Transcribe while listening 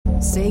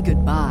Say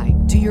goodbye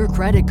to your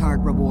credit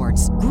card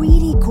rewards.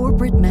 Greedy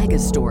corporate mega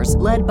stores,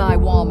 led by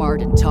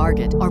Walmart and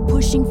Target, are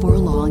pushing for a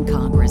law in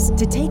Congress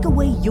to take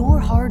away your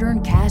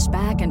hard-earned cash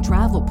back and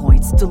travel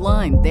points to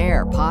line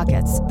their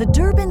pockets. The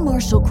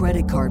Durbin-Marshall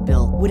credit card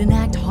bill would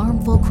enact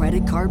harmful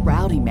credit card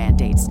routing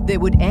mandates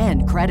that would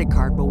end credit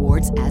card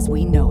rewards as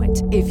we know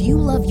it. If you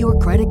love your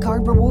credit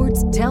card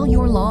rewards, tell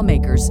your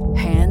lawmakers,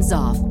 hands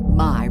off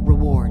my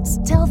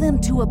rewards. Tell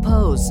them to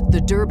oppose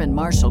the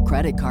Durbin-Marshall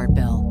credit card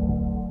bill.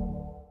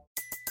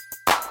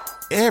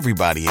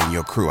 Everybody in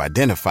your crew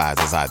identifies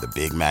as either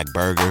Big Mac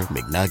Burger,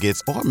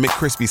 McNuggets, or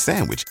McCrispy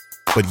Sandwich.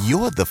 But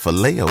you're the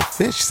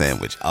Filet-O-Fish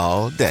Sandwich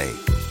all day.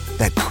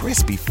 That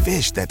crispy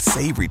fish, that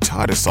savory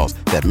tartar sauce,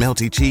 that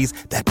melty cheese,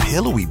 that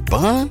pillowy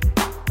bun.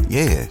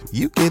 Yeah,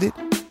 you get it.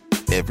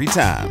 Every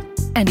time.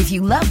 And if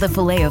you love the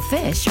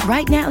Filet-O-Fish,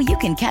 right now you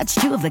can catch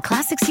two of the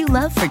classics you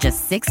love for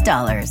just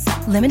 $6.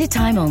 Limited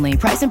time only.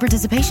 Price and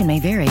participation may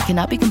vary.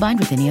 Cannot be combined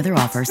with any other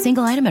offer.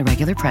 Single item at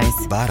regular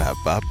price.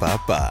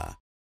 Ba-da-ba-ba-ba.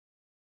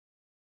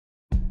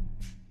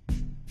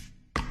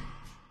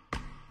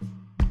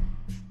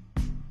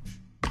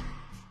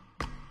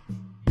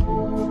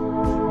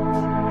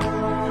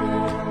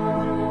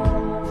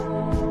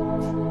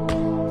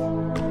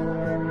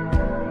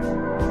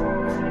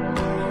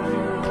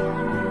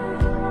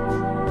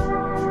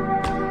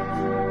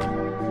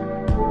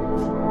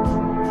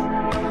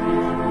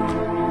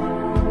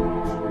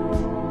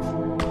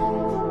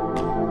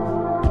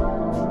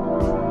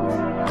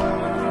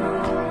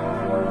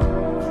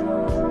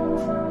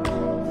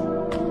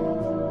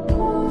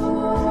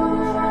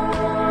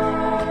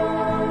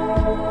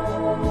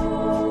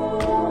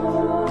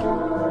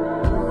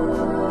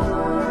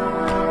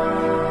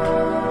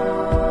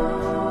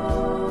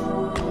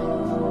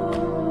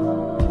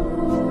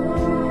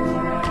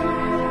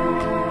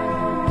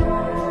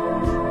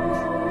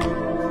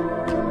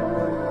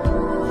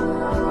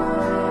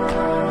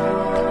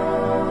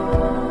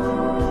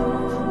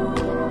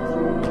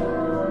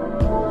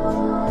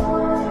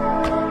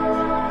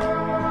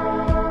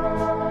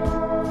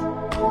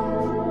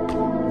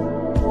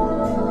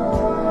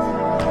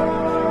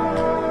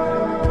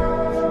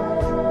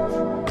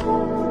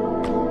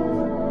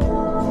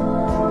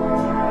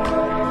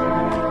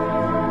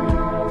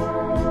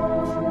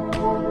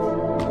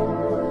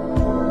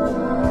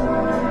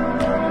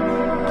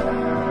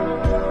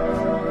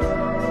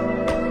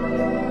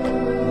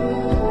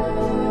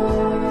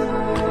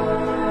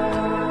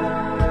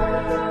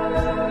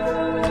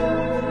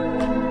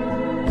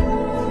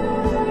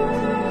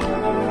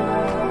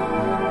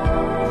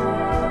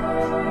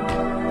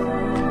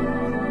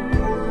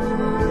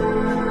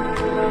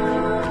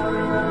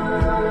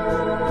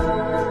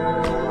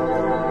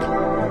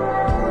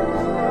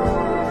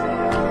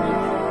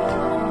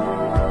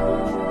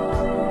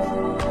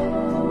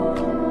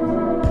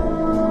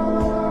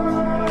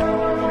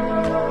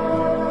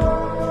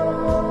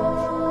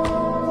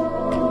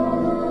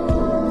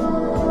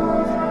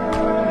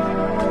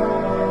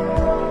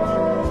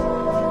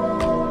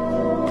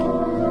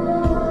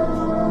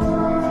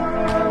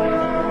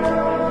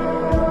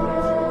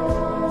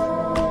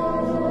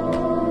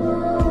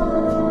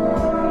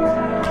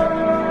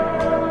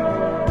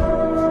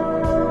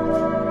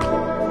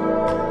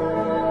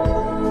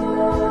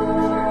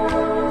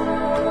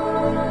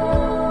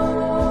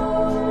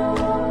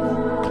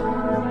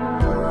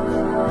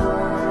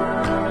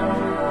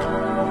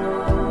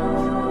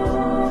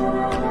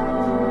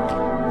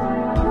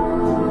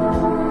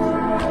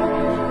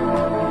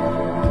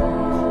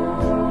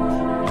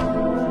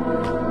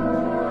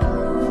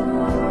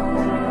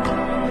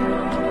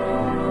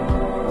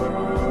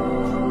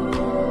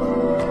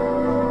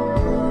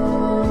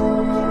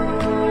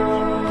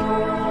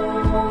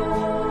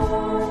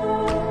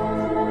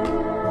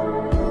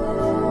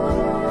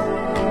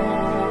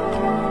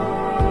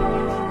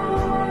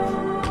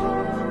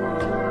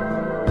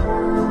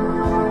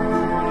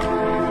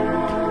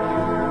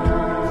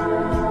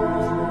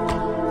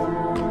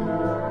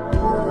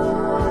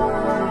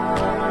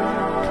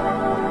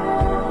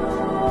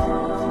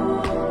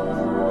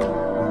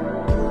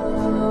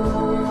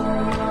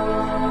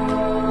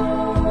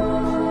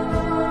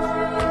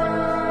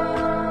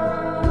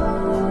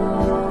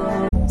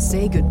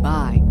 Say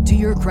goodbye to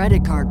your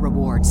credit card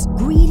rewards.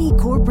 Greedy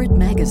corporate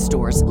mega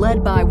stores,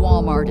 led by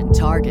Walmart and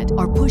Target,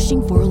 are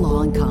pushing for a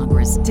law in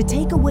Congress to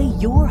take away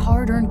your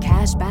hard-earned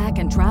cash back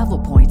and travel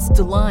points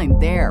to line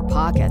their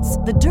pockets.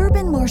 The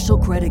Durbin-Marshall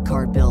credit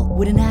card bill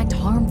would enact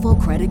harmful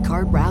credit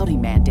card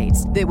routing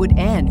mandates that would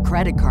end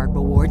credit card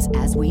rewards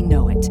as we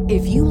know it.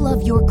 If you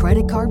love your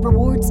credit card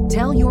rewards,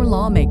 tell your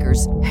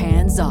lawmakers,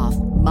 hands off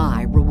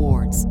my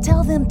rewards.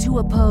 Tell them to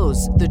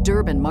oppose the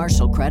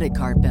Durbin-Marshall credit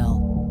card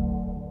bill.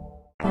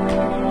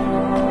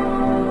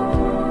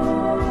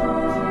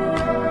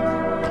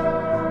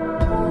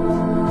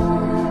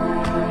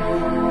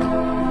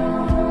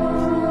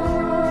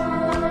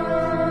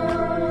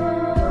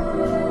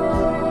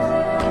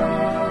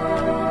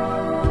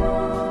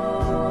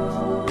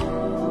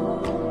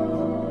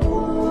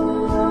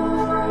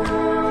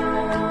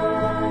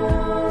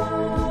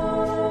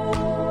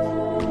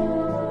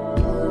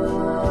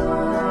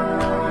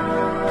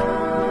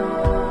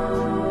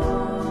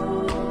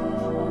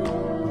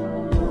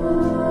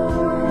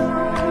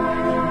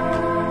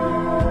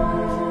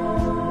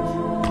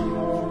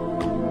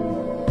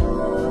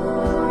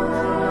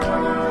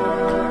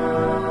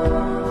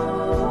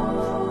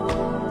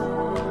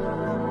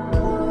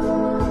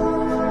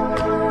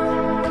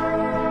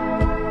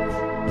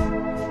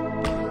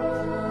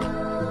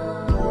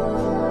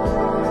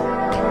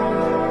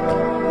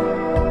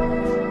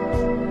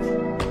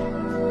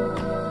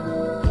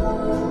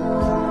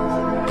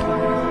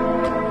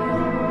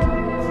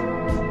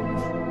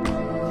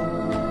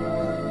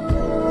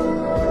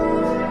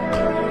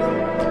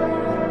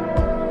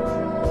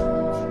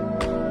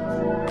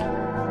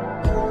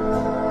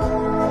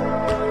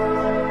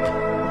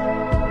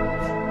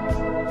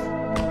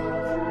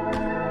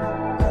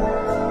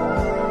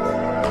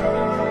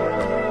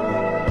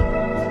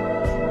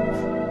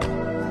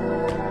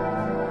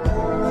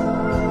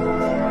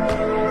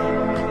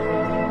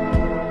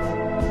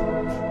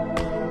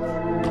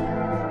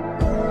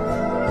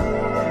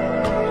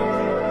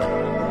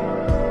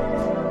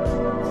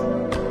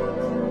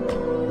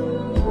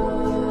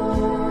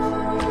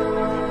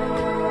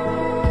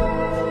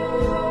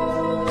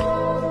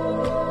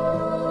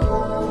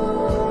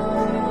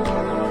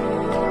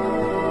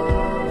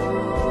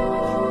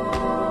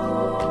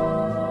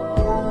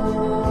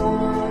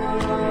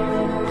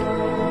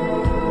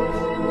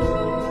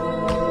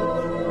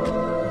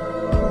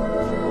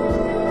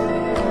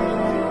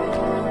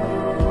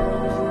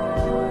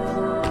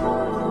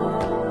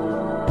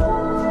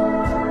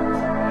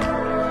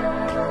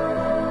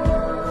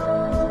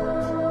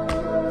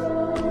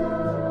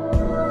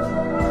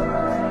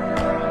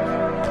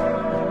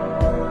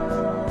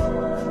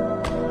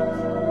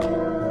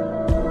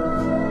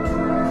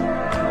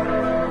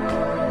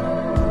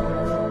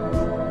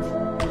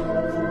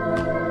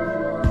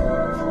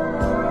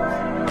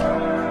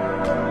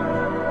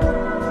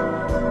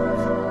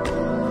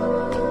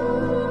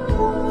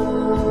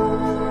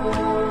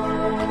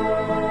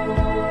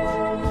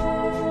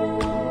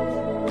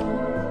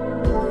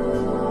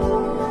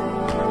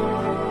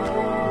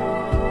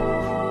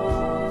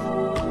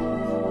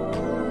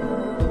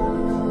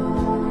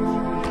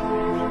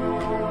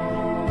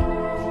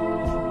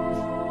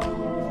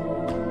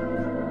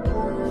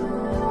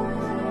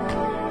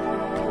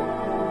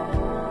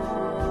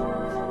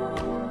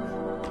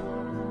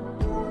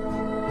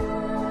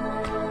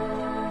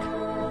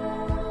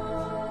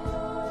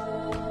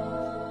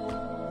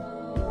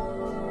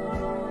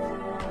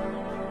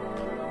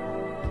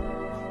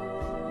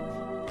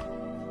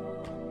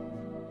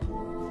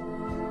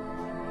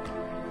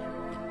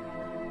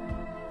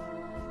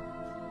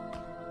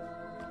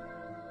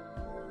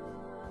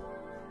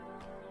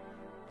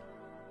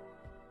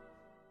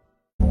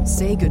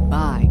 Say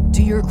goodbye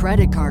to your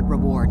credit card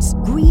rewards.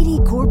 Greedy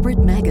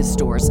corporate mega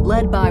stores,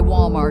 led by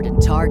Walmart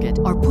and Target,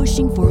 are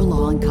pushing for a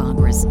law in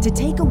Congress to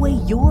take away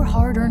your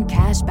hard-earned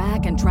cash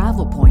back and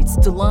travel points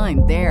to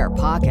line their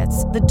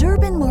pockets. The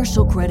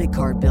Durbin-Marshall credit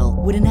card bill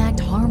would enact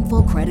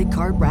harmful credit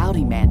card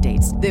routing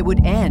mandates that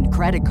would end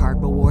credit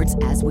card rewards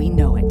as we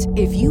know it.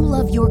 If you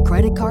love your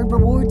credit card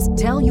rewards,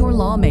 tell your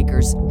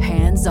lawmakers,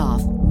 hands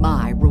off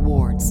my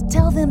rewards.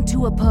 Tell them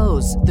to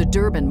oppose the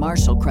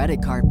Durbin-Marshall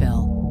credit card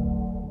bill.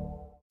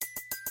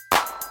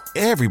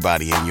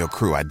 Everybody in your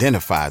crew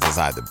identifies as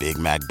either Big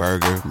Mac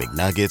Burger,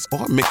 McNuggets,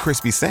 or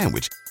McCrispy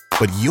Sandwich.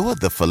 But you're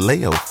the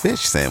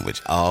Filet-O-Fish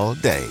Sandwich all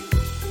day.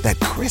 That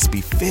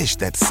crispy fish,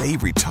 that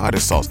savory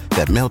tartar sauce,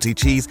 that melty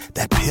cheese,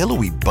 that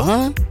pillowy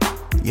bun.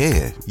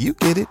 Yeah, you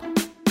get it.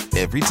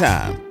 Every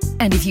time.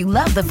 And if you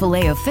love the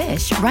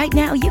Filet-O-Fish, right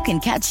now you can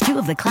catch 2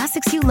 of the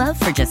classics you love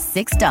for just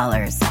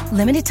 $6.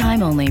 Limited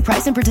time only.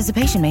 Price and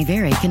participation may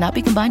vary. Cannot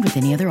be combined with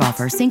any other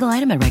offer. Single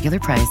item at regular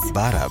price.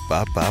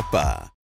 Ba-da-ba-ba-ba.